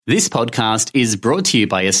This podcast is brought to you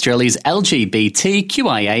by Australia's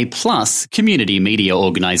LGBTQIA+ community media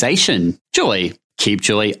organisation, Joy. Keep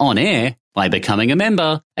Joy on air by becoming a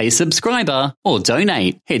member, a subscriber, or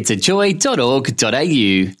donate. Head to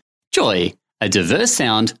joy.org.au. Joy, a diverse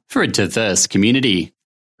sound for a diverse community.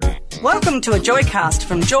 Welcome to a Joycast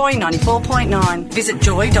from Joy 94.9. Visit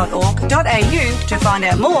joy.org.au to find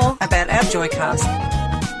out more about our Joycast.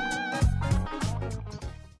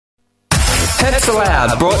 Pets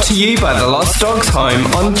Aloud, brought to you by the Lost Dogs Home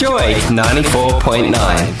on Joy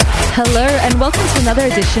 94.9. Hello and welcome to another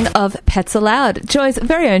edition of Pets Aloud, Joy's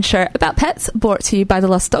very own show about pets, brought to you by the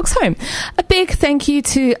Lost Dogs Home. A big thank you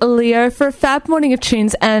to Leo for a fab morning of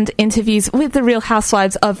tunes and interviews with the Real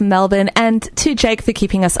Housewives of Melbourne, and to Jake for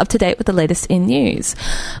keeping us up to date with the latest in news.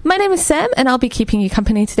 My name is Sam and I'll be keeping you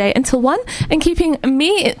company today until 1, and keeping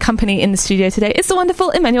me company in the studio today is the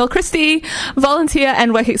wonderful Emmanuel Christie, volunteer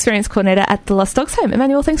and work experience coordinator at the Lost Dogs Home.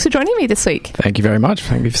 Emmanuel, thanks for joining me this week. Thank you very much.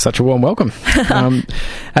 Thank you for such a warm welcome.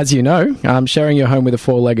 As you know, sharing your home with a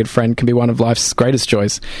four-legged friend can be one of life's greatest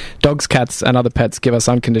joys. Dogs, cats and other pets give us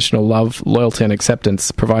unconditional love, loyalty and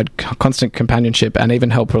acceptance, provide constant companionship and even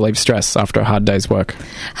help relieve stress after a hard day's work.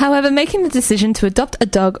 However, making the decision to adopt a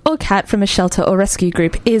dog or cat from a shelter or rescue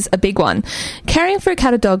group is a big one. Caring for a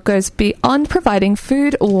cat or dog goes beyond providing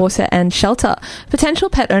food, water and shelter. Potential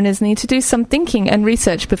pet owners need to do some thinking and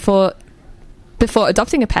research before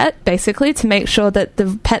adopting a pet, basically, to make sure that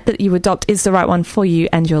the pet that you adopt is the right one for you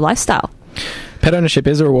and your lifestyle. Pet ownership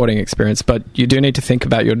is a rewarding experience, but you do need to think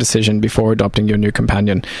about your decision before adopting your new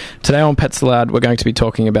companion. Today on Pets Aloud, we're going to be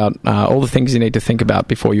talking about all the things you need to think about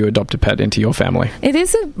before you adopt a pet into your family. It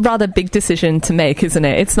is a rather big decision to make, isn't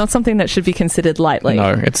it? It's not something that should be considered lightly.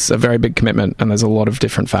 No, it's a very big commitment, and there's a lot of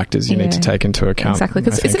different factors you need to take into account. Exactly,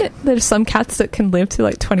 because isn't it there's some cats that can live to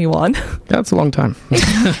like 21? That's a long time.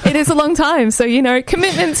 It is a long time, so,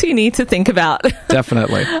 commitments you need to think about.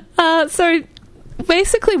 Definitely. So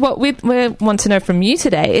basically what we want to know from you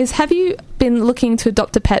today is, have you been looking to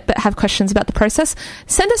adopt a pet but have questions about the process?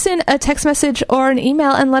 Send us in a text message or an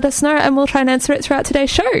email and let us know, and we'll try and answer it throughout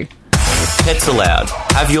today's show. Pets Aloud.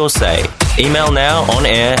 Have your say. Email now on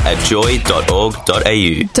air at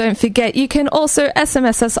joy.org.au. Don't forget, you can also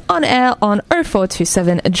SMS us on air on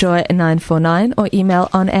 0427 Joy 949 or email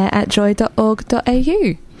on air at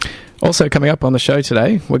joy.org.au. Also coming up on the show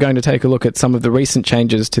today, we're going to take a look at some of the recent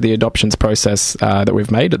changes to the adoptions process that we've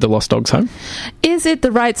made at the Lost Dogs Home. Is it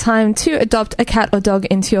the right time to adopt a cat or dog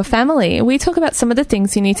into your family? We talk about some of the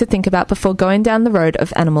things you need to think about before going down the road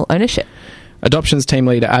of animal ownership. Adoptions team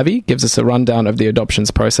leader Avi gives us a rundown of the adoptions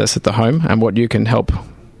process at the home and what you can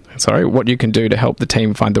do to help the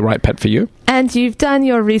team find the right pet for you. And you've done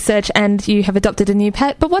your research and you have adopted a new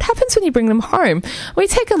pet, but what happens when you bring them home? We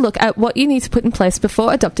take a look at what you need to put in place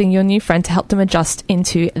before adopting your new friend to help them adjust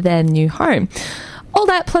into their new home. All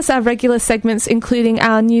that plus our regular segments, including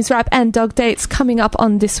our news wrap and dog dates, coming up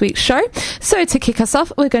on this week's show. So to kick us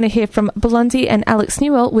off, we're going to hear from Blondie and Alex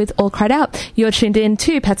Newell with All Cried Out. You're tuned in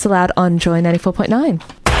to Pets Aloud on Joy 94.9.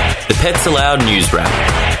 The Pets Aloud news wrap.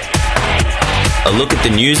 A look at the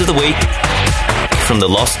news of the week from the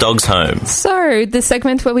Lost Dogs Home. So, the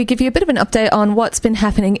segment where we give you a bit of an update on what's been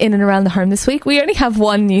happening in and around the home this week. We only have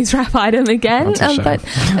one news wrap item again. But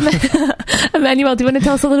Emmanuel, do you want to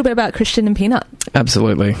tell us a little bit about Christian and Peanut?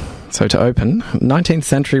 Absolutely. So to open, 19th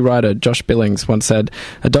century writer Josh Billings once said,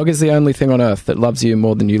 "A dog is the only thing on earth that loves you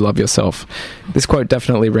more than you love yourself." This quote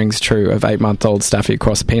definitely rings true of 8-month-old Staffy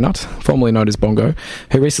Cross Peanut, formerly known as Bongo,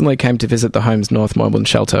 who recently came to visit the home's North Melbourne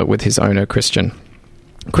shelter with his owner Christian.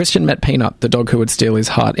 Christian met Peanut, the dog who would steal his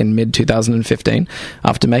heart, in mid-2015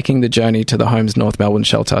 after making the journey to the home's North Melbourne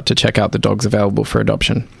shelter to check out the dogs available for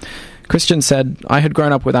adoption. Christian said, "I had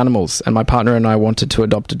grown up with animals, and my partner and I wanted to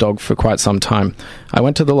adopt a dog for quite some time. I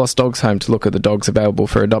went to the Lost Dogs Home to look at the dogs available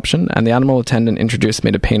for adoption, and the animal attendant introduced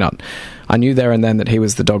me to Peanut. I knew there and then that he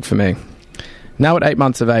was the dog for me." Now at 8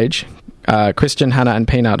 months of age, Christian, Hannah and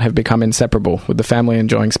Peanut have become inseparable, with the family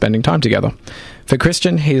enjoying spending time together. For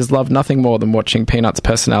Christian, he has loved nothing more than watching Peanut's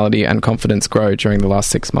personality and confidence grow during the last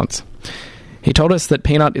 6 months. He told us that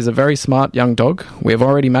Peanut is a very smart young dog. We have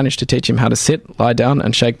already managed to teach him how to sit, lie down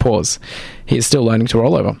and shake paws. He is still learning to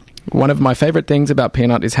roll over. One of my favourite things about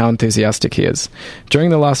Peanut is how enthusiastic he is.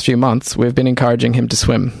 During the last few months, we've been encouraging him to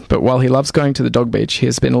swim, but while he loves going to the dog beach, he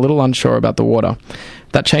has been a little unsure about the water.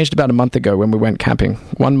 That changed about a month ago when we went camping.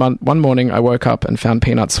 One morning, I woke up and found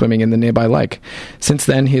Peanut swimming in the nearby lake. Since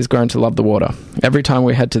then, he has grown to love the water. Every time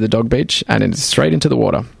we head to the dog beach, and it is straight into the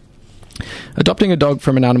water. Adopting a dog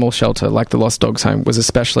from an animal shelter like the Lost Dogs Home was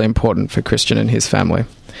especially important for Christian and his family.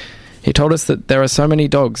 He told us that there are so many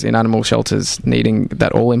dogs in animal shelters needing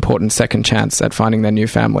that all-important second chance at finding their new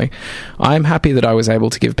family. I am happy that I was able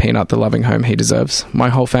to give Peanut the loving home he deserves. My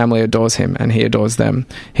whole family adores him, and he adores them.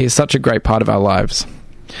 He is such a great part of our lives.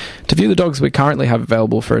 To view the dogs we currently have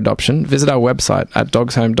available for adoption, visit our website at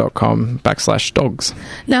dogshome.com/dogs.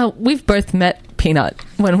 Now, we've both met Peanut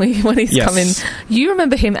when he's come in. You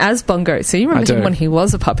remember him as Bongo, so you remember him when he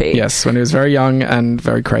was a puppy. Yes, when he was very young and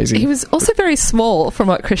very crazy. He was also very small, from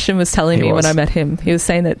what Christian was telling me when I met him. He was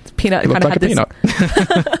saying that Peanut kind of had this...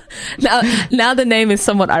 now the name is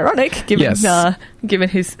somewhat ironic, given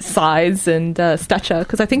his size and stature,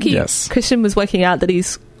 because I think Christian was working out that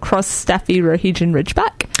he's cross-staffy Rohingyan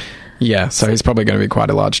Ridgeback. Yeah, so he's probably going to be quite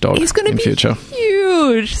a large dog in future.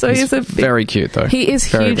 Huge. So he's very cute, though. He is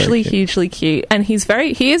hugely cute, and he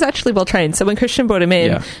is actually well trained. So when Christian brought him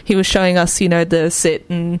in, he was showing us, the sit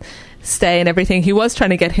and stay and everything. He was trying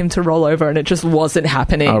to get him to roll over, and it just wasn't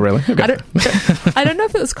happening. Oh, really? Okay. I don't know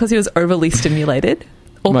if it was because he was overly stimulated.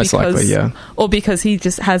 Most likely, yeah. Or because he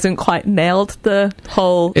just hasn't quite nailed the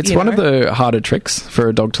whole... It's one of the harder tricks for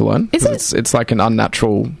a dog to learn. Is it? It's like an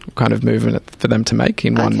unnatural kind of movement for them to make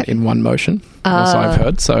in one motion, also I've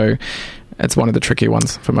heard. So it's one of the tricky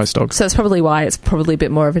ones for most dogs. So it's probably why it's probably a bit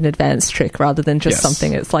more of an advanced trick rather than just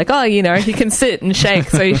something it's like, he can sit and shake,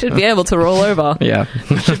 so you should be able to roll over. Yeah.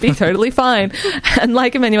 Should be totally fine. And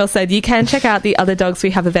like Emmanuel said, you can check out the other dogs we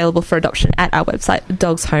have available for adoption at our website,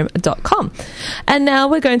 dogshome.com. And now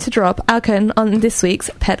we're going to drop our curtain on this week's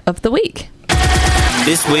Pet of the Week.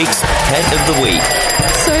 This week's Pet of the Week.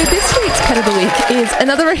 So this week's Pet of the Week is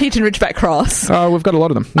another Rohingyan Ridgeback cross. Oh, we've got a lot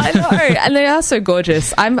of them. I know, and they are so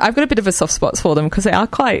gorgeous. I've got a bit of a soft spot for them because they are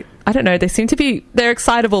quite... I don't know, they're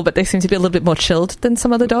excitable, but they seem to be a little bit more chilled than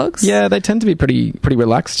some other dogs. Yeah, they tend to be pretty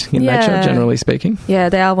relaxed in nature, generally speaking. Yeah,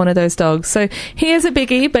 they are one of those dogs. So he is a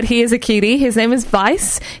biggie, but he is a cutie. His name is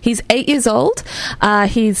Vice. He's 8 years old.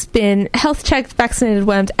 He's been health checked, vaccinated,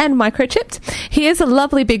 wormed, and microchipped. He is a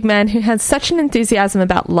lovely big man who has such an enthusiasm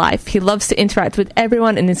about life. He loves to interact with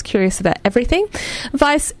everyone and is curious about everything.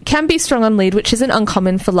 Vice can be strong on lead, which isn't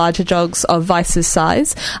uncommon for larger dogs of Vice's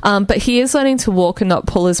size, but he is learning to walk and not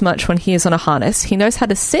pull as much when he is on a harness. He knows how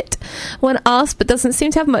to sit when asked, but doesn't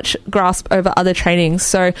seem to have much grasp over other trainings,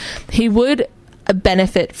 so he would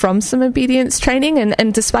benefit from some obedience training,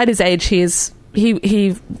 and despite his age, he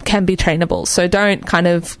can be trainable, so don't kind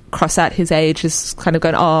of cross out his age as kind of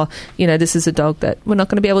going, this is a dog that we're not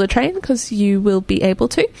going to be able to train, because you will be able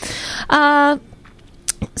to.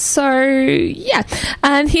 So, yeah.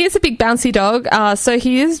 And he is a big bouncy dog, so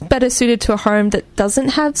he is better suited to a home that doesn't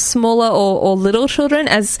have smaller or little children,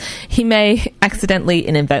 as he may accidentally,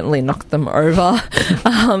 inadvertently knock them over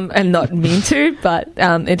and not mean to, but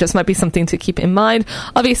it just might be something to keep in mind.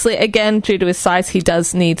 Obviously, again, due to his size, he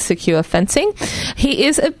does need secure fencing. He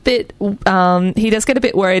is he does get a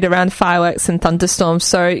bit worried around fireworks and thunderstorms,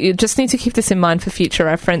 so you just need to keep this in mind for future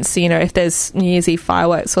reference. If there's New Year's Eve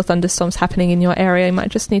fireworks or thunderstorms happening in your area, you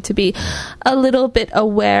might just need to be a little bit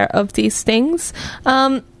aware of these things.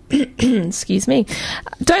 Excuse me.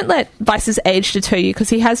 Don't let Vice's age deter you, because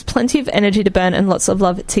he has plenty of energy to burn and lots of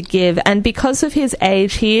love to give, and because of his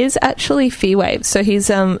age, he is actually fee waived, so he's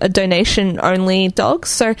a donation only dog,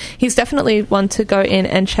 so he's definitely one to go in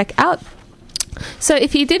and check out. So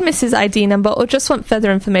if you did miss his ID number or just want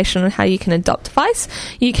further information on how you can adopt Vice,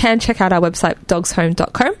 you can check out our website,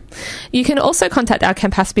 dogshome.com. You can also contact our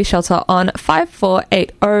Campaspe shelter on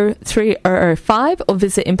 54803005 or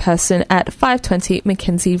visit in person at 520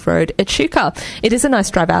 Mackenzie Road, Echuca. It is a nice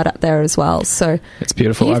drive out there as well. So it's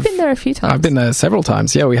beautiful. You've been there a few times. I've been there several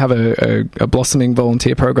times. Yeah, we have a blossoming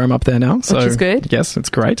volunteer program up there now. So, which is good. Yes, it's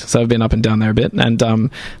great. So I've been up and down there a bit. And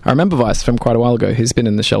I remember Vice from quite a while ago. He's been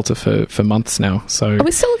in the shelter for months now. So are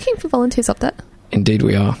we still looking for volunteers up there? Indeed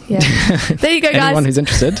we are. Yeah. There you go, guys. Anyone who's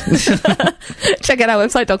interested. Check out our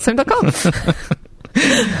website, dogshome.com.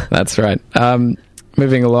 That's right.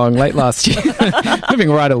 Moving along, late last year.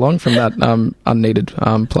 Moving right along from that unneeded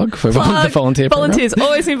plug for the volunteer program. Volunteers.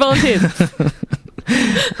 Always need volunteers.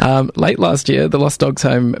 Late last year, the Lost Dogs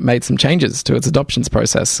Home made some changes to its adoptions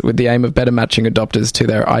process with the aim of better matching adopters to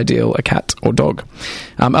their ideal a cat or dog.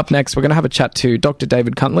 Up next, we're going to have a chat to Dr.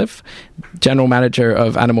 David Cunliffe, General Manager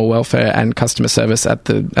of Animal Welfare and Customer Service at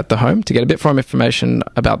the home, to get a bit more information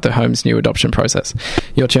about the home's new adoption process.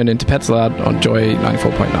 You're tuned into Pets Aloud on Joy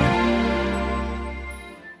 94.9.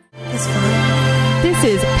 This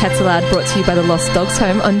is Pets Aloud, brought to you by the Lost Dogs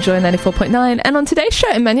Home on Joy 94.9. And on today's show,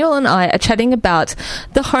 Emmanuel and I are chatting about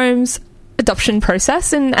the home's adoption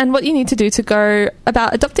process and what you need to do to go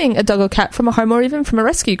about adopting a dog or cat from a home or even from a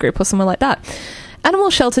rescue group or somewhere like that.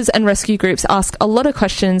 Animal shelters and rescue groups ask a lot of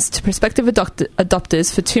questions to prospective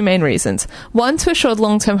adopters for two main reasons. One, to assure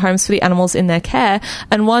long-term homes for the animals in their care,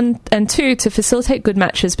 and two, to facilitate good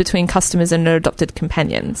matches between customers and their adopted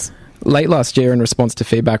companions. Late last year, in response to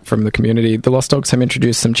feedback from the community, the Lost Dogs Home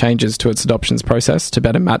introduced some changes to its adoptions process to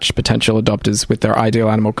better match potential adopters with their ideal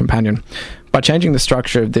animal companion. By changing the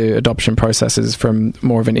structure of the adoption processes from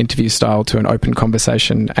more of an interview style to an open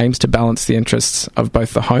conversation, aims to balance the interests of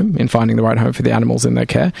both the home in finding the right home for the animals in their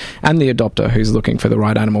care and the adopter who's looking for the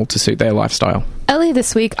right animal to suit their lifestyle. Earlier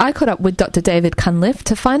this week, I caught up with Dr. David Cunliffe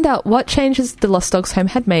to find out what changes the Lost Dogs Home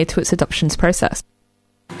had made to its adoptions process.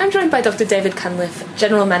 I'm joined by Dr. David Cunliffe,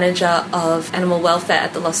 General Manager of Animal Welfare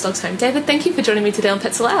at the Lost Dogs Home. David, thank you for joining me today on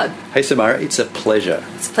Pets Aloud. Hey Samara, it's a pleasure.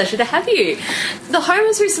 It's a pleasure to have you. The home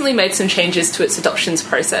has recently made some changes to its adoptions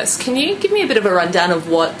process. Can you give me a bit of a rundown of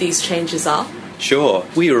what these changes are? Sure.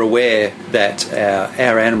 We are aware that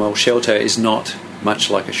our animal shelter is not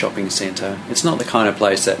much like a shopping centre. It's not the kind of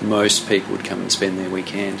place that most people would come and spend their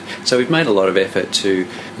weekend. So we've made a lot of effort to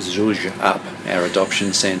zhuzh up our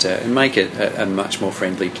adoption centre and make it a much more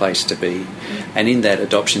friendly place to be. And in that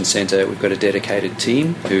adoption centre, we've got a dedicated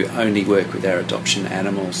team who only work with our adoption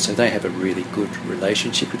animals. So they have a really good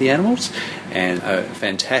relationship with the animals and are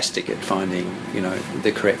fantastic at finding,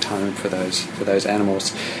 the correct home for those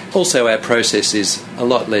animals. Also, our process is a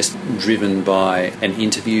lot less driven by an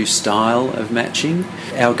interview style of matching.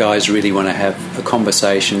 Our guys really want to have a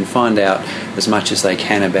conversation, find out as much as they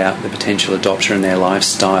can about the potential adopter and their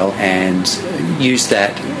lifestyle, and use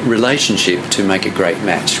that relationship to make a great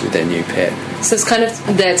match with their new pet. So it's kind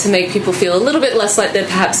of there to make people feel a little bit less like they're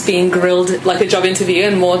perhaps being grilled like a job interview,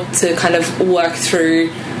 and more to kind of work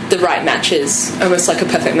through the right matches, almost like a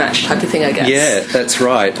perfect match type of thing, I guess. Yeah, that's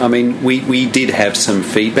right. I mean, we did have some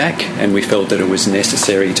feedback, and we felt that it was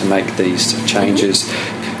necessary to make these changes,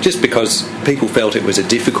 just because people felt it was a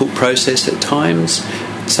difficult process at times.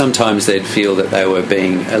 Sometimes they'd feel that they were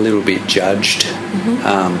being a little bit judged.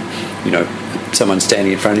 Someone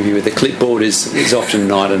standing in front of you with a clipboard is often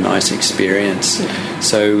not a nice experience.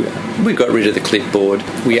 So we got rid of the clipboard.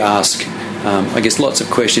 We ask, lots of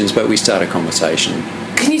questions, but we start a conversation.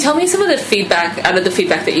 Can you tell me some of the feedback, out of the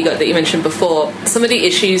feedback that you got that you mentioned before, some of the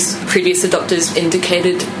issues previous adopters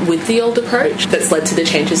indicated with the old approach that's led to the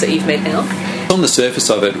changes that you've made now? On the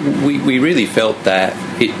surface of it, we really felt that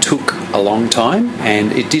it took a long time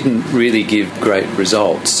and it didn't really give great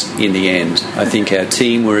results in the end. I think our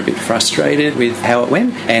team were a bit frustrated with how it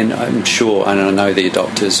went, and I'm sure, and I know the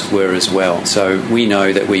adopters were as well. So we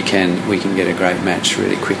know that we can get a great match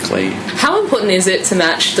really quickly. How important is it to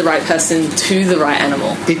match the right person to the right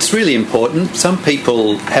animal? It's really important. Some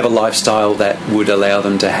people have a lifestyle that would allow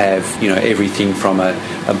them to have, everything from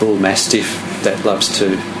a bull mastiff that loves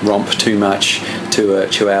to romp too much to a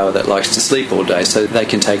chihuahua that likes to sleep all day. So they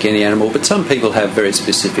can take any animal, but some people have very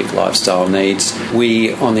specific lifestyle needs.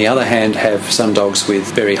 We, on the other hand, have some dogs with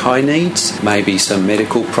very high needs, maybe some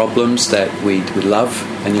medical problems that we would love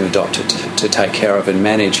a new adopter to take care of and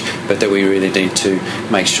manage, but that we really need to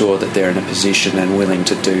make sure that they're in a position and willing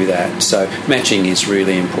to do that. So matching is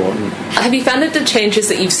really important. Have you found that the changes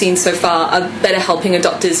that you've seen so far are better helping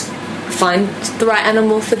adopters find the right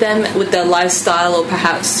animal for them with their lifestyle or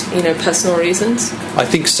perhaps, personal reasons? I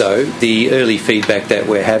think so. The early feedback that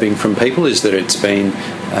we're having from people is that it's been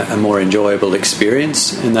a more enjoyable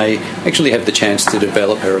experience, and they actually have the chance to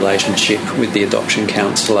develop a relationship with the adoption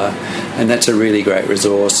counsellor, and that's a really great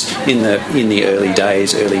resource in the early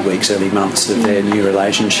days, early weeks, early months of their new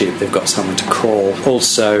relationship. They've got someone to call.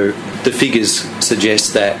 Also, the figures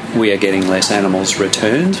suggest that we are getting less animals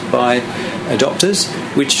returned by adopters,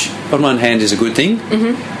 which on one hand is a good thing,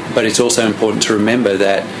 but it's also important to remember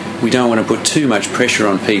that we don't want to put too much pressure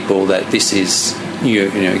on people that this is,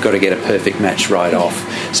 you've got to get a perfect match right off.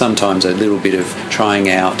 Sometimes a little bit of trying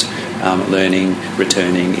out, learning,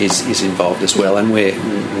 returning is involved as well, and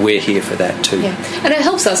we're here for that too. Yeah, and it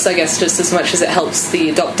helps us, I guess, just as much as it helps the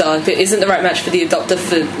adopter. If it isn't the right match for the adopter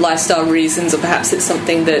for lifestyle reasons, or perhaps it's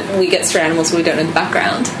something that we get through animals we don't know the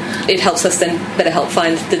background, it helps us then better help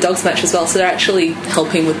find the dog's match as well, so they're actually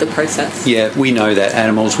helping with the process. Yeah, we know that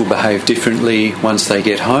animals will behave differently once they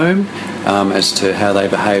get home as to how they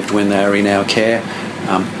behaved when they are in our care.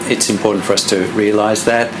 It's important for us to realise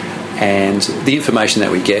that, and the information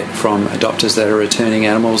that we get from adopters that are returning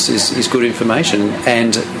animals is good information,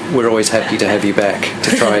 and we're always happy to have you back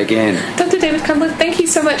to try again. Dr. David Cunliffe, thank you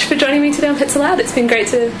so much for joining me today on Pets Aloud. It's been great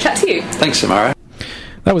to chat to you. Thanks, Samara.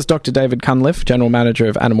 That was Dr. David Cunliffe, General Manager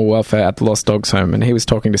of Animal Welfare at the Lost Dogs Home, and he was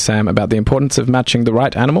talking to Sam about the importance of matching the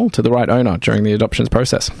right animal to the right owner during the adoptions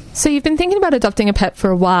process. So you've been thinking about adopting a pet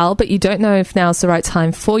for a while, but you don't know if now's the right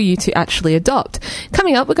time for you to actually adopt.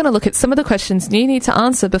 Coming up, we're going to look at some of the questions you need to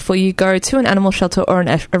answer before you go to an animal shelter or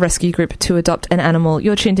a rescue group to adopt an animal.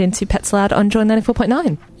 You're tuned in to Pets Aloud on Joy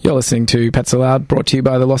 94.9. You're listening to Pets Aloud, brought to you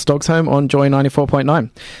by the Lost Dogs Home on Joy 94.9.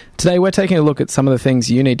 Today we're taking a look at some of the things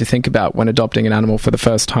you need to think about when adopting an animal for the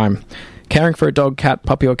first time. Caring for a dog, cat,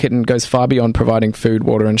 puppy or kitten goes far beyond providing food,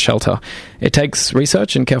 water and shelter. It takes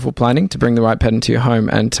research and careful planning to bring the right pet into your home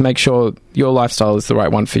and to make sure your lifestyle is the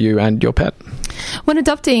right one for you and your pet. When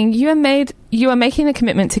adopting, you are making a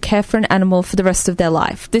commitment to care for an animal for the rest of their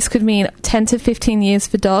life. This could mean 10 to 15 years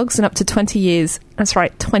for dogs and up to 20 years. That's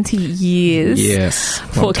right, 20 years yes,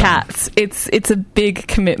 for cats. It's a big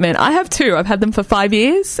commitment. I have two. I've had them for 5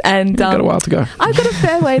 years. And you've got a while to go. I've got a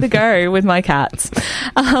fair way to go with my cats.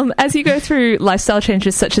 As you go through lifestyle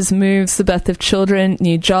changes such as moves, the birth of children,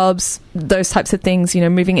 new jobs, those types of things,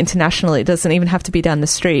 moving internationally, it doesn't even have to be down the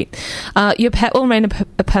street. Your pet will remain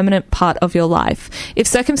a permanent part of your life. If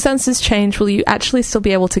circumstances change, will you actually still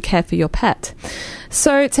be able to care for your pet?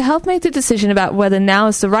 So to help make the decision about whether now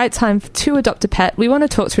is the right time to adopt a pet, we want to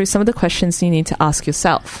talk through some of the questions you need to ask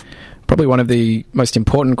yourself. Probably one of the most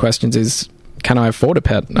important questions is, can I afford a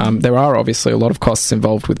pet? There are obviously a lot of costs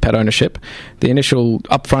involved with pet ownership. The initial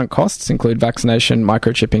upfront costs include vaccination,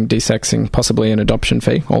 microchipping, desexing, possibly an adoption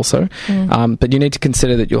fee also. But you need to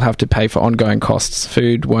consider that you'll have to pay for ongoing costs: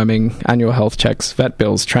 food, worming, annual health checks, vet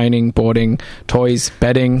bills, training, boarding, toys,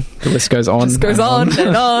 bedding. The list goes on. Just goes on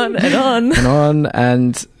and on and on. And on.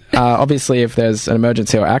 And obviously, if there's an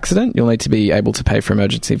emergency or accident, you'll need to be able to pay for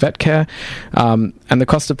emergency vet care. And the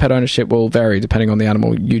cost of pet ownership will vary depending on the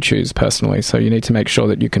animal you choose personally. So you need to make sure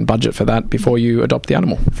that you can budget for that before you adopt the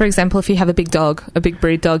animal. For example, if you have a big dog, a big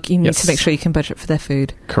breed dog, you need to make sure you can budget for their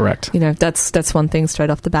food. Correct. That's one thing straight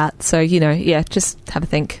off the bat. So, just have a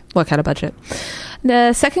think, work out a budget.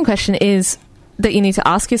 The second question is that you need to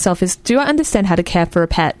ask yourself is, do I understand how to care for a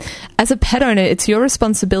pet? As a pet owner, it's your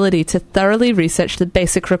responsibility to thoroughly research the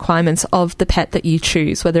basic requirements of the pet that you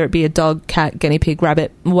choose, whether it be a dog, cat, guinea pig,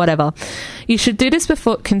 rabbit, whatever. You should do this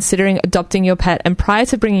before considering adopting your pet and prior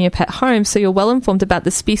to bringing your pet home, so you're well informed about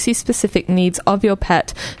the species-specific needs of your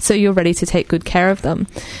pet, so you're ready to take good care of them.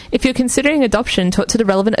 If you're considering adoption, talk to the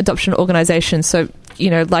relevant adoption organisation, so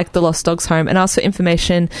like the Lost Dogs Home, and ask for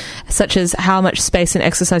information such as how much space and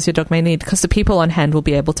exercise your dog may need, because the people on hand will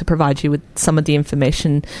be able to provide you with some of the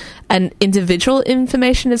information and individual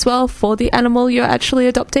information as well for the animal you're actually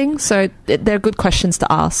adopting. So they're good questions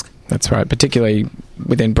to ask. That's right, particularly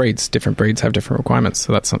within breeds. Different breeds have different requirements,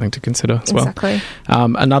 so that's something to consider as well. Exactly.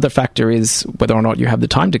 Another factor is whether or not you have the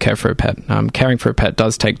time to care for a pet. Caring for a pet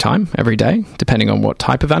does take time every day, depending on what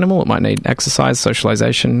type of animal. It might need exercise,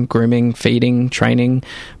 socialization, grooming, feeding, training,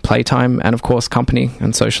 playtime, and of course company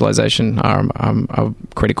and socialization are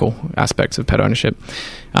critical aspects of pet ownership.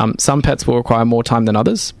 Some pets will require more time than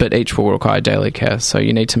others, but each will require daily care, so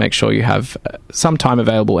you need to make sure you have some time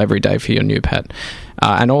available every day for your new pet.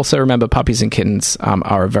 And also remember, puppies and kittens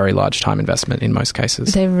are a very large time investment in most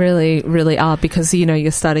cases. They really, really are, because,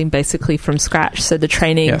 you're starting basically from scratch. So the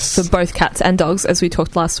training for both cats and dogs, as we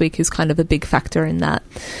talked last week, is kind of a big factor in that.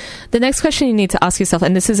 The next question you need to ask yourself,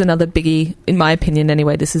 and this is another biggie, in my opinion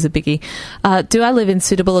anyway, this is a biggie. Do I live in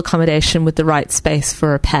suitable accommodation with the right space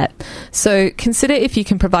for a pet? So consider if you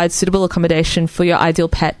can provide suitable accommodation for your ideal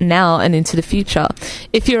pet now and into the future.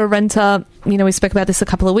 If you're a renter, we spoke about this a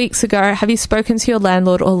couple of weeks ago, have you spoken to your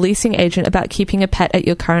landlord or leasing agent about keeping a pet at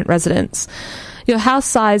your current residence? Your house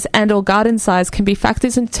size and or garden size can be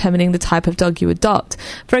factors in determining the type of dog you adopt.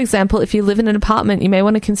 For example, if you live in an apartment, you may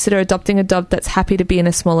want to consider adopting a dog that's happy to be in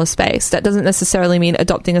a smaller space. That doesn't necessarily mean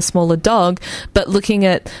adopting a smaller dog, but looking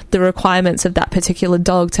at the requirements of that particular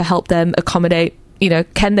dog to help them accommodate,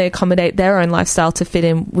 can they accommodate their own lifestyle to fit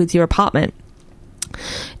in with your apartment?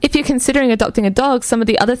 If you're considering adopting a dog, some of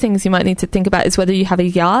the other things you might need to think about is whether you have a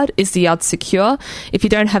yard. Is the yard secure? If you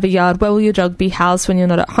don't have a yard, where will your dog be housed when you're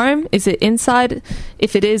not at home? Is it inside?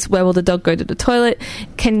 If it is, where will the dog go to the toilet?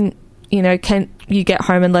 Can you get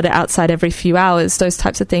home and let it outside every few hours? Those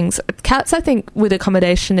types of things. Cats, I think, with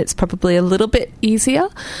accommodation, it's probably a little bit easier.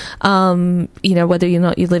 Whether or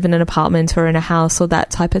not you live in an apartment or in a house or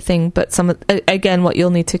that type of thing. But again, what you'll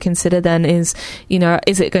need to consider then is,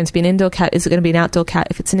 is it going to be an indoor cat? Is it going to be an outdoor cat?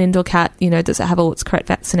 If it's an indoor cat, does it have all its correct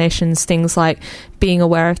vaccinations? Things like being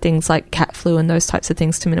aware of things like cat flu and those types of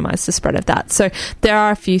things to minimize the spread of that. So there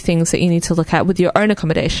are a few things that you need to look at with your own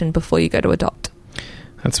accommodation before you go to adopt.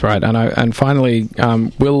 That's right. And finally,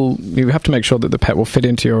 you have to make sure that the pet will fit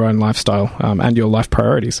into your own lifestyle and your life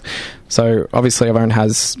priorities. So obviously everyone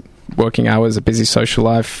has working hours, a busy social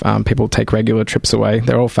life, people take regular trips away.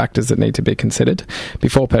 They're all factors that need to be considered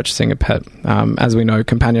before purchasing a pet. As we know,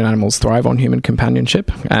 companion animals thrive on human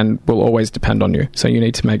companionship and will always depend on you. So you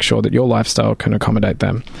need to make sure that your lifestyle can accommodate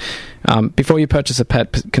them. Before you purchase a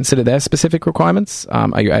pet, consider their specific requirements.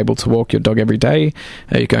 Are you able to walk your dog every day?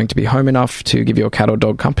 Are you going to be home enough to give your cat or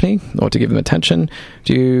dog company or to give them attention?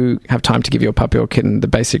 Do you have time to give your puppy or kitten the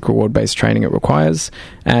basic reward-based training it requires?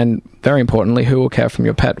 And very importantly, who will care for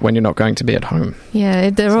your pet when you're not going to be at home? Yeah,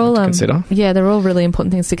 they're all they're all really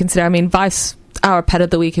important things to consider. I mean, Vice, our pet of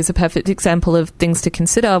the week, is a perfect example of things to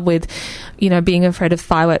consider with, being afraid of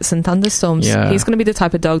fireworks and thunderstorms. Yeah. He's going to be the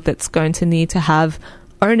type of dog that's going to need to have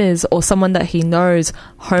owners or someone that he knows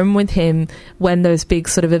home with him when those big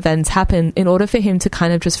sort of events happen, in order for him to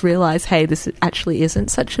kind of just realise, hey, this actually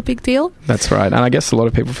isn't such a big deal. That's right. And I guess a lot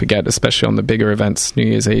of people forget, especially on the bigger events, New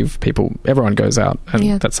Year's Eve, everyone goes out,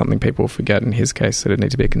 and that's something people forget. In his case, it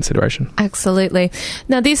need to be a consideration. Absolutely.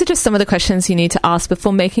 Now, these are just some of the questions you need to ask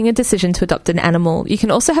before making a decision to adopt an animal. You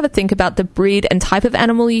can also have a think about the breed and type of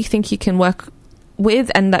animal you think you can work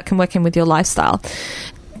with and that can work in with your lifestyle.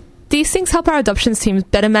 These things help our adoptions teams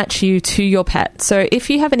better match you to your pet. So if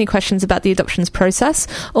you have any questions about the adoptions process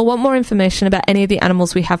or want more information about any of the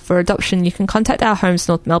animals we have for adoption, you can contact our Homes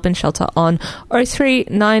North Melbourne shelter on 03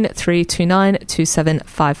 9329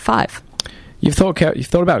 2755. You've thought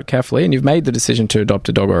about it carefully and you've made the decision to adopt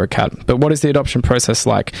a dog or a cat. But what is the adoption process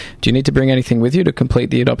like? Do you need to bring anything with you to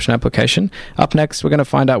complete the adoption application? Up next, we're going to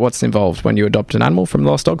find out what's involved when you adopt an animal from the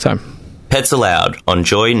Lost Dogs Home. Pets Allowed on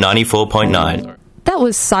Joy 94.9. That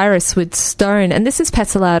was Cyrus with Stone, and this is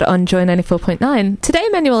Pets Allowed on Joy 94.9. Today,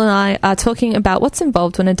 Emmanuel and I are talking about what's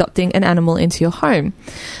involved when adopting an animal into your home.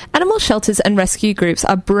 Animal shelters and rescue groups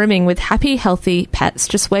are brimming with happy, healthy pets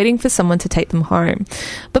just waiting for someone to take them home.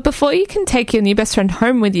 But before you can take your new best friend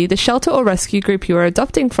home with you, the shelter or rescue group you are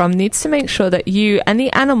adopting from needs to make sure that you and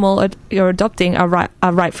the animal you're adopting are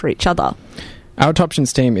right for each other. Our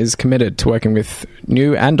adoptions team is committed to working with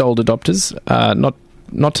new and old adopters,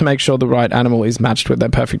 not to make sure the right animal is matched with their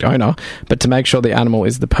perfect owner, but to make sure the animal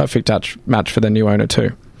is the perfect match for their new owner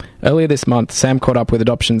too. Earlier this month, Sam caught up with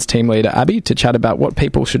adoptions team leader Abby to chat about what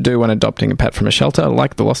people should do when adopting a pet from a shelter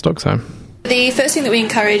like the Lost Dogs Home. The first thing that we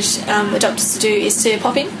encourage adopters to do is to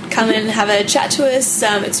pop in, come in and have a chat to us.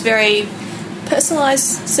 It's very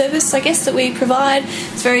personalised service, I guess, that we provide.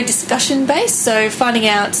 It's very discussion based, so finding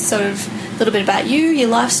out sort of a little bit about you, your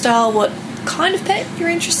lifestyle, what kind of pet you're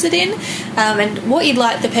interested in, and what you'd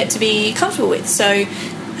like the pet to be comfortable with. So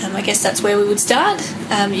I guess that's where we would start.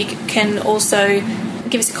 You can also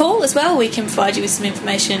give us a call as well. We can provide you with some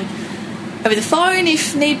information over the phone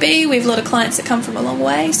if need be. We have a lot of clients that come from a long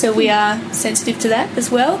way, so we are sensitive to that as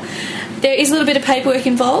well. There is a little bit of paperwork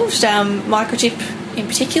involved, microchip in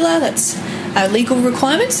particular. That's a legal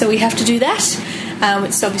requirement, so we have to do that.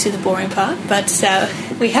 It's obviously the boring part, but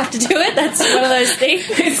we have to do it. That's one of those things.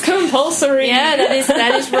 It's compulsory. Yeah,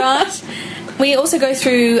 that is right. We also go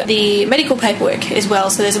through the medical paperwork as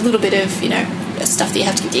well, so there's a little bit of, stuff that you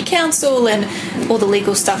have to give to your council and all the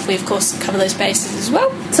legal stuff. We, of course, cover those bases as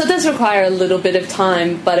well. So it does require a little bit of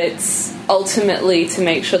time, but it's ultimately to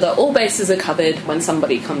make sure that all bases are covered when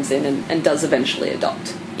somebody comes in and does eventually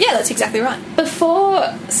adopt. Yeah, that's exactly right. Before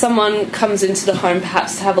someone comes into the home,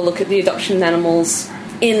 perhaps to have a look at the adoption animals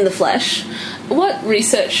in the flesh, what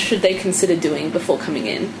research should they consider doing before coming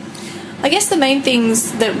in? I guess the main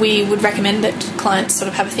things that we would recommend that clients sort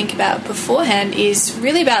of have a think about beforehand is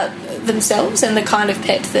really about themselves and the kind of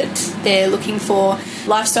pet that they're looking for.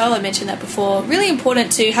 Lifestyle, I mentioned that before. Really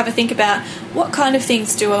important to have a think about what kind of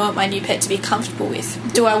things do I want my new pet to be comfortable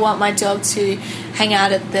with. Do I want my dog to hang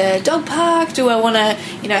out at the dog park? Do I want to,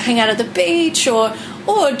 hang out at the beach? Or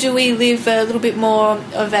do we live a little bit more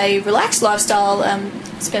of a relaxed lifestyle,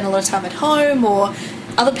 spend a lot of time at home? Or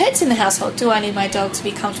other pets in the household? Do I need my dog to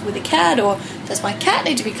be comfortable with a cat, or does my cat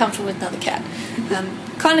need to be comfortable with another cat?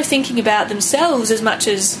 Kind of thinking about themselves as much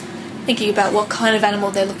as thinking about what kind of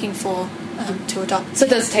animal they're looking for to adopt. So it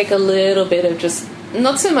does take a little bit of just,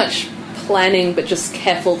 not so much planning, but just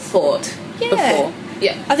careful thought before.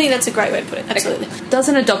 Yeah, I think that's a great way to put it. Absolutely. Okay. Does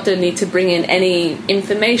an adopter need to bring in any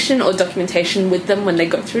information or documentation with them when they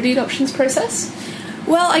go through the adoptions process?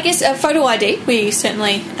 Well, I guess a photo ID, we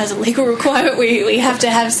certainly, as a legal requirement, we have to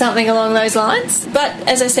have something along those lines. But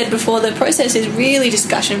as I said before, the process is really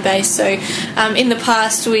discussion-based. So in the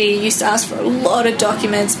past, we used to ask for a lot of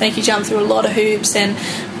documents, make you jump through a lot of hoops, and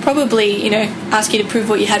probably, ask you to prove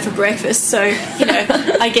what you had for breakfast. So,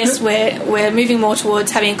 I guess we're moving more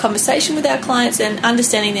towards having a conversation with our clients and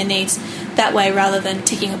understanding their needs that way rather than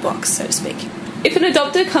ticking a box, so to speak. If an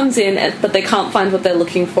adopter comes in but they can't find what they're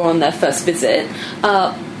looking for on their first visit,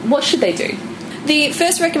 what should they do? The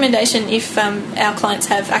first recommendation, if our clients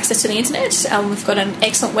have access to the internet, we've got an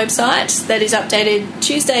excellent website that is updated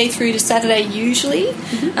Tuesday through to Saturday usually.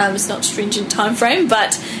 It's not a stringent time frame,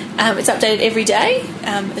 but it's updated every day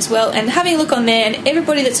as well. And having a look on there, and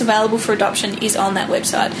everybody that's available for adoption is on that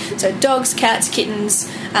website. So dogs, cats,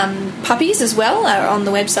 kittens, puppies as well are on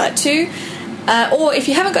the website too. Or if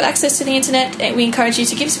you haven't got access to the internet, we encourage you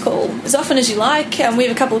to give us a call as often as you like. We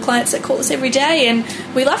have a couple of clients that call us every day, and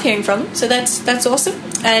we love hearing from them, so that's awesome.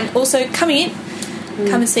 And also coming in,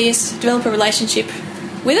 come and see us, develop a relationship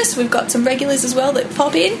with us. We've got some regulars as well that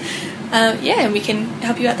pop in, and we can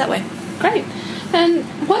help you out that way. Great. And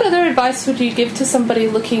what other advice would you give to somebody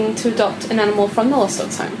looking to adopt an animal from the Lost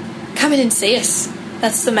Dogs Home? Come in and see us.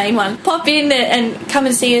 That's the main one. Pop in and come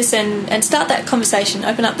and see us and start that conversation,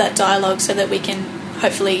 open up that dialogue so that we can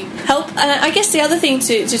hopefully help. I guess the other thing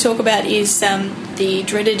to talk about is the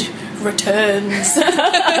dreaded returns.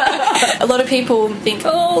 A lot of people think,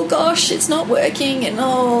 oh gosh, it's not working, and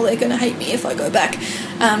oh, they're going to hate me if I go back.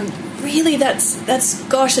 Really, that's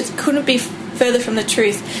gosh, it couldn't be further from the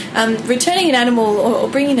truth. Returning an animal or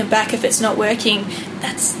bringing them back if it's not working,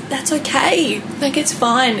 that's okay. Like, it's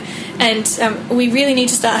fine. And we really need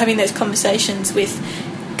to start having those conversations with,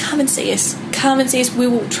 come and see us. Come and see us. We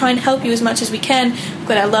will try and help you as much as we can. We've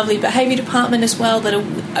got our lovely behaviour department as well that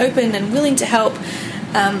are open and willing to help.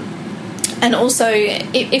 And also,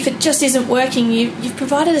 if it just isn't working, you've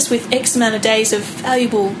provided us with X amount of days of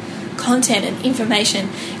valuable content and information,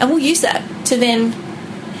 and we'll use that to then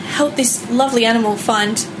help this lovely animal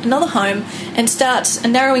find another home and start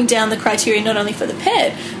narrowing down the criteria not only for the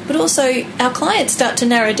pet, but also our clients start to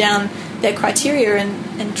narrow down their criteria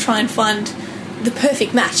and try and find the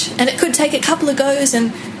perfect match. And it could take a couple of goes,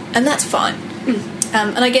 and that's fine.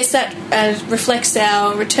 And I guess that reflects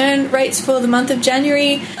our return rates for the month of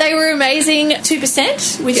January. They were amazing,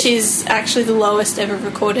 2%, which is actually the lowest ever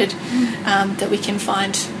recorded that we can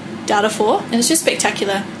find data for, and it's just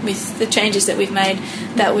spectacular with the changes that we've made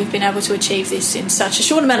that we've been able to achieve this in such a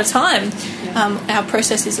short amount of time. Our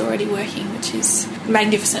process is already working, which is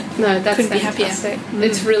magnificent. No, that's couldn't fantastic. be happier.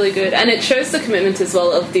 It's really good, and it shows the commitment as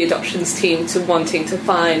well of the adoptions team to wanting to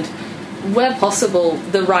find, where possible,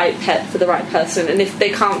 the right pet for the right person. And if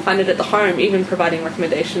they can't find it at the home, even providing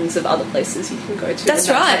recommendations of other places you can go to. That's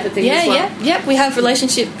right. Type of thing as well. Yeah. We have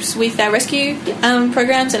relationships with our rescue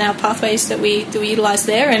programs and our pathways that we utilise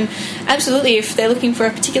there. And absolutely, if they're looking for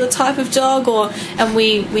a particular type of dog, and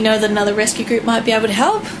we know that another rescue group might be able to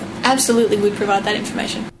help, absolutely we'd provide that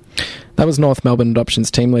information. That was North Melbourne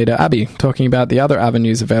Adoptions team leader Abby talking about the other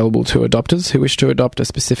avenues available to adopters who wish to adopt a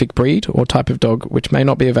specific breed or type of dog which may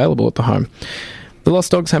not be available at the home. The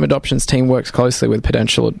Lost Dogs Home Adoptions team works closely with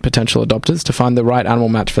potential adopters to find the right animal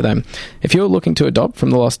match for them. If you're looking to adopt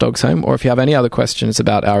from the Lost Dogs Home, or if you have any other questions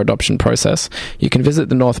about our adoption process, you can visit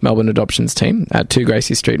the North Melbourne Adoptions team at 2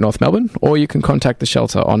 Gracie Street, North Melbourne, or you can contact the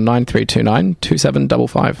shelter on 9329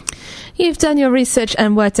 2755. You've done your research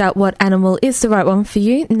and worked out what animal is the right one for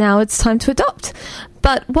you. Now it's time to adopt.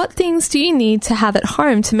 But what things do you need to have at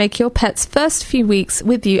home to make your pet's first few weeks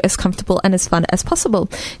with you as comfortable and as fun as possible?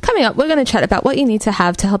 Coming up, we're going to chat about what you need to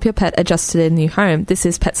have to help your pet adjust to their new home. This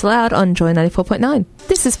is Pets Aloud on Joy 94.9.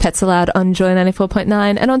 This is Pets Aloud on Joy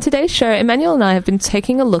 94.9, and on today's show, Emmanuel and I have been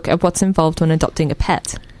taking a look at what's involved when adopting a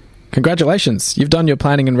pet. Congratulations! You've done your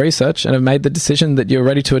planning and research and have made the decision that you're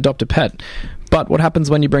ready to adopt a pet. But what happens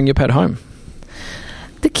when you bring your pet home?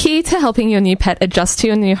 The key to helping your new pet adjust to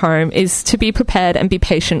your new home is to be prepared and be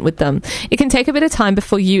patient with them. It can take a bit of time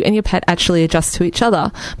before you and your pet actually adjust to each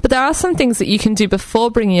other, but there are some things that you can do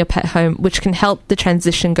before bringing your pet home which can help the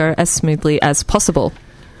transition go as smoothly as possible.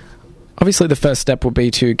 Obviously, the first step will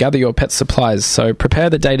be to gather your pet's supplies, so prepare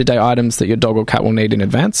the day-to-day items that your dog or cat will need in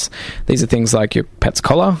advance. These are things like your pet's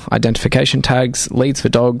collar, identification tags, leads for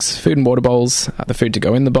dogs, food and water bowls, the food to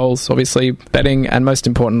go in the bowls, obviously, bedding, and most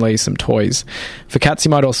importantly, some toys. For cats,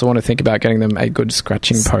 you might also want to think about getting them a good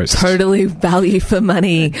scratching post. Totally value for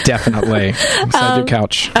money. Definitely. Save your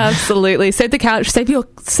couch. Absolutely. Save the couch. Save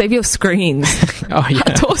your screens. Oh, yeah.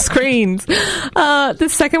 Door screens. The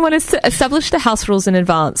second one is to establish the house rules in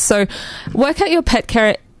advance. So work out your pet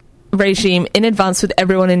care regime in advance with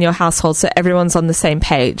everyone in your household so everyone's on the same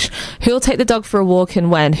page. Who will take the dog for a walk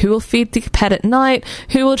and when? Who will feed the pet at night?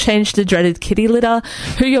 Who will change the dreaded kitty litter?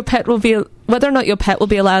 Whether or not your pet will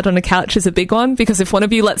be allowed on a couch is a big one, because if one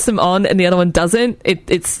of you lets them on and the other one doesn't,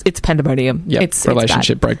 it's pandemonium. Yep, it's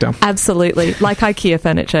relationship breakdown. Absolutely. Like IKEA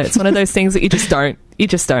furniture. It's one of those things that you just don't.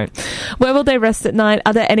 Where will they rest at night?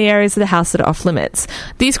 Are there any areas of the house that are off limits?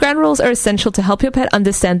 These ground rules are essential to help your pet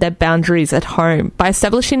understand their boundaries at home. By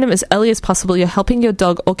establishing them as early as possible, you're helping your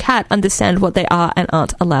dog or cat understand what they are and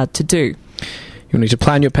aren't allowed to do. You'll need to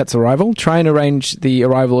plan your pet's arrival. Try and arrange the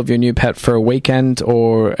arrival of your new pet for a weekend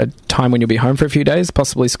or a time when you'll be home for a few days,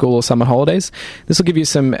 possibly school or summer holidays. This will give you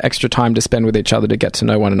some extra time to spend with each other to get to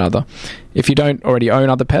know one another. If you don't already own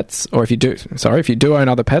other pets, or if you do own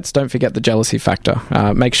other pets, don't forget the jealousy factor.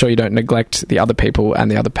 Make sure you don't neglect the other people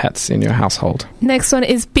and the other pets in your household. Next one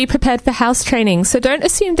is be prepared for house training. So don't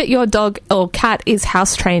assume that your dog or cat is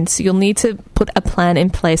house trained. So you'll need to put a plan in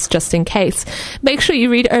place just in case. Make sure you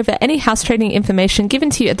read over any house training information given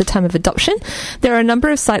to you at the time of adoption. There are a number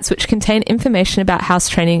of sites which contain information about house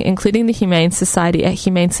training, including the Humane Society at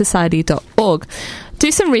humanesociety.org.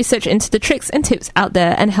 Do some research into the tricks and tips out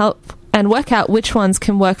there and work out which ones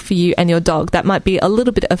can work for you and your dog. That might be a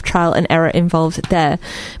little bit of trial and error involved there.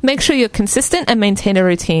 Make sure you're consistent and maintain a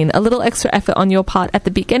routine. A little extra effort on your part at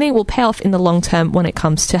the beginning will pay off in the long term when it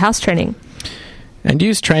comes to house training. And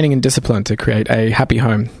use training and discipline to create a happy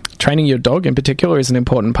home. Training your dog in particular is an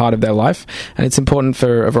important part of their life, and it's important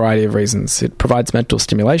for a variety of reasons. It provides mental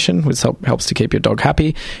stimulation, which helps to keep your dog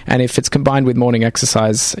happy, and if it's combined with morning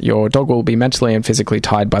exercise, your dog will be mentally and physically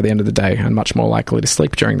tired by the end of the day and much more likely to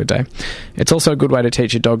sleep during the day. It's also a good way to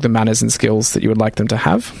teach your dog the manners and skills that you would like them to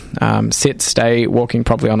have. Sit, stay, walking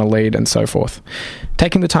properly on a lead, and so forth.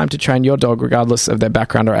 Taking the time to train your dog, regardless of their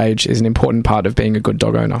background or age, is an important part of being a good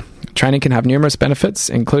dog owner. Training can have numerous benefits,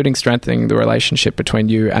 including strengthening the relationship between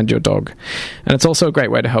you and your dog. And it's also a great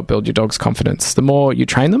way to help build your dog's confidence. The more you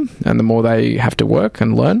train them and the more they have to work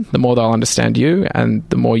and learn, the more they'll understand you, and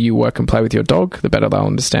the more you work and play with your dog, the better they'll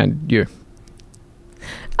understand you.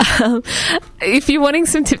 If you're wanting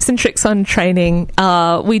some tips and tricks on training,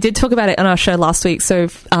 we did talk about it on our show last week, so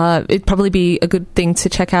it'd probably be a good thing to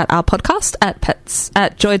check out our podcast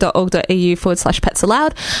at joy.org.au/pets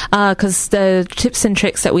allowed, because the tips and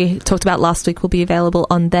tricks that we talked about last week will be available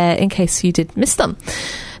on there in case you did miss them.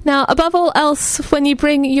 Now, above all else, when you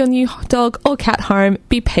bring your new dog or cat home,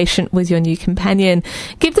 be patient with your new companion.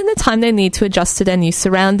 Give them the time they need to adjust to their new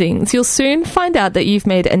surroundings. You'll soon find out that you've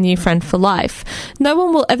made a new friend for life. No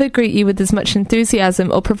one will ever greet you with as much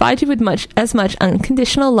enthusiasm or provide you with as much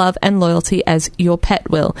unconditional love and loyalty as your pet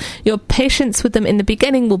will. Your patience with them in the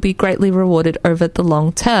beginning will be greatly rewarded over the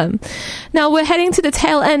long term. Now, we're heading to the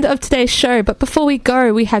tail end of today's show, but before we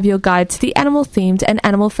go, we have your guide to the animal-themed and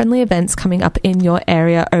animal-friendly events coming up in your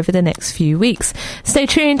area over the next few weeks. Stay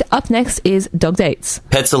tuned. Up next is Dog Dates.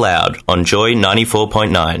 Pets Allowed on Joy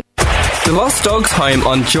 94.9. The Lost Dogs Home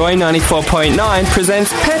on Joy 94.9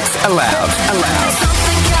 presents Pets Allowed.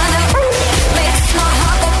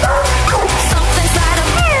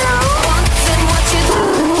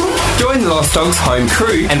 Join the Lost Dogs Home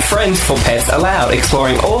crew and friends for Pets Allowed,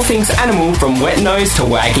 exploring all things animal from wet nose to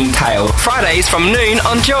wagging tail. Fridays from noon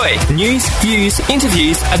on Joy. News, views,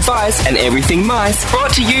 interviews, advice and everything mice.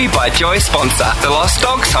 Brought to you by Joy sponsor, the Lost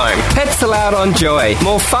Dogs Home. Pets Allowed on Joy.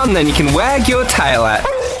 More fun than you can wag your tail at.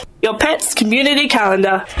 Your pet's community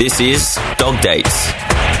calendar. This is Dog Dates.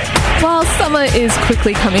 While summer is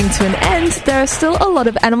quickly coming to an end, there are still a lot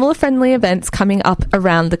of animal-friendly events coming up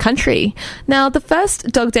around the country. Now, the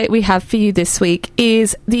first dog date we have for you this week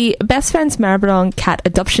is the Best Friends Maribyrnong Cat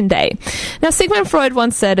Adoption Day. Now, Sigmund Freud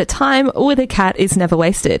once said, "Time with a cat is never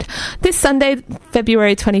wasted." This Sunday,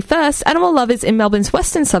 February 21st, animal lovers in Melbourne's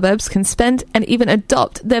western suburbs can spend and even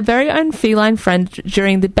adopt their very own feline friend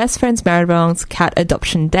during the Best Friends Maribyrnong Cat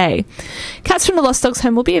Adoption Day. Cats from the Lost Dogs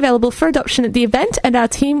Home will be available for adoption at the event, and our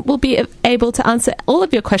team will be able to answer all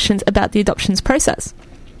of your questions about the adoptions process.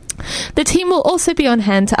 The team will also be on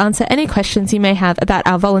hand to answer any questions you may have about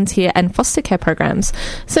our volunteer and foster care programs.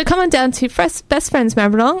 So come on down to Best Friends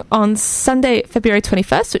Maribyrnong on Sunday, February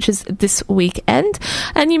 21st, which is this weekend,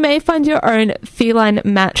 and you may find your own feline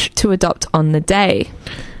match to adopt on the day.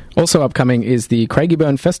 Also upcoming is the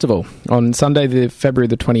Craigieburn Festival. On Sunday, February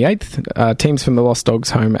the 28th, teams from the Lost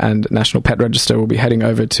Dogs Home and National Pet Register will be heading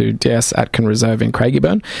over to DS Atkin Reserve in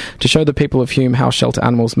Craigieburn to show the people of Hume how shelter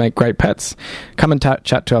animals make great pets. Come and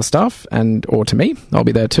chat to our staff or to me, I'll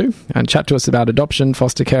be there too, and chat to us about adoption,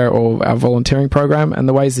 foster care, or our volunteering program and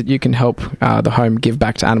the ways that you can help the home give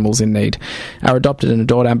back to animals in need. Our adopted and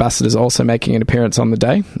adored ambassadors are also making an appearance on the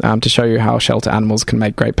day to show you how shelter animals can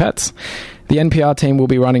make great pets. The NPR team will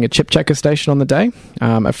be running a chip checker station on the day,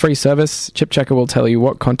 a free service. Chip checker will tell you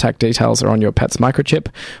what contact details are on your pet's microchip,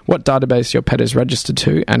 what database your pet is registered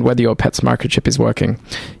to, and whether your pet's microchip is working.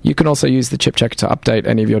 You can also use the chip checker to update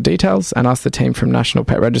any of your details and ask the team from National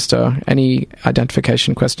Pet Register any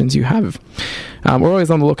identification questions you have. We're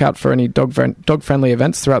always on the lookout for any dog-friendly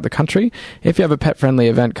events throughout the country. If you have a pet-friendly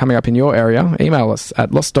event coming up in your area, email us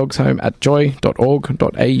at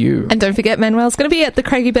lostdogshome@joy.org.au. And don't forget, Manuel's going to be at the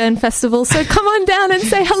Craigieburn Festival, so come on down and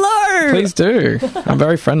say hello. Please do. I'm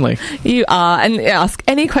very friendly. You are. And ask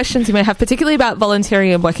any questions you may have, particularly about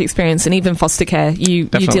volunteering and work experience and even foster care. You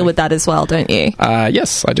deal with that as well, don't you?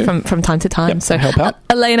 Yes, I do. From time to time. Yep, so I help out.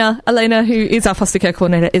 Elena, who is our foster care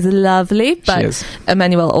coordinator, is lovely. But she is.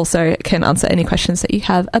 Emmanuel also can answer any questions that you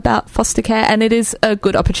have about foster care, and it is a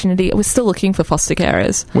good opportunity. We're still looking for foster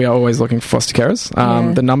carers. We are always looking for foster carers.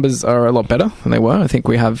 The numbers are a lot better than they were. I think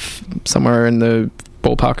we have somewhere in the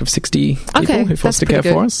ballpark of 60 people who foster care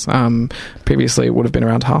for us. Previously, it would have been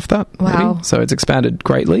around half that. Wow. Maybe. So it's expanded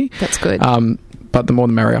greatly. That's good. But the more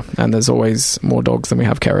the merrier, and there's always more dogs than we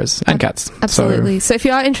have carers and cats. Absolutely. So if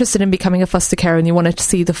you are interested in becoming a foster carer and you want to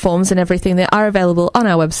see the forms and everything, they are available on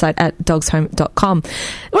our website at dogshome.com.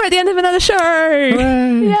 We're at the end of another show.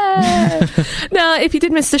 Hooray. Yeah. Now, if you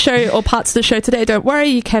did miss the show or parts of the show today, don't worry.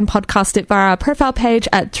 You can podcast it via our profile page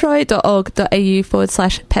at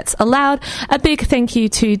troy.org.au/pets allowed. A big thank you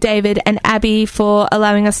to David and Abby for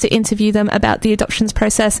allowing us to interview them about the adoptions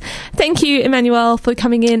process. Thank you, Emmanuel, for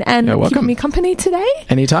coming in and keeping me company today.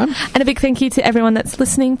 Anytime. And a big thank you to everyone that's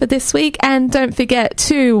listening for this week. And don't forget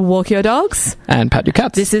to walk your dogs and pat your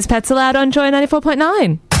cats. This is Pets Allowed on Joy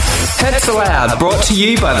 94.9. Pets Allowed, brought to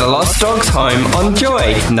you by the Lost Dogs Home on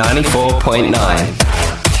Joy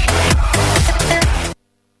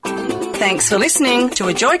 94.9. Thanks for listening to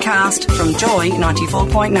a Joycast from Joy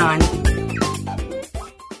 94.9.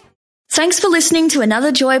 Thanks for listening to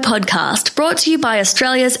another Joy podcast brought to you by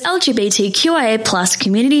Australia's LGBTQIA+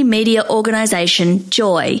 community media organisation,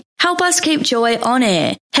 Joy. Help us keep Joy on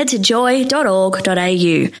air. Head to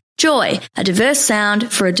joy.org.au. Joy, a diverse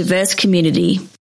sound for a diverse community.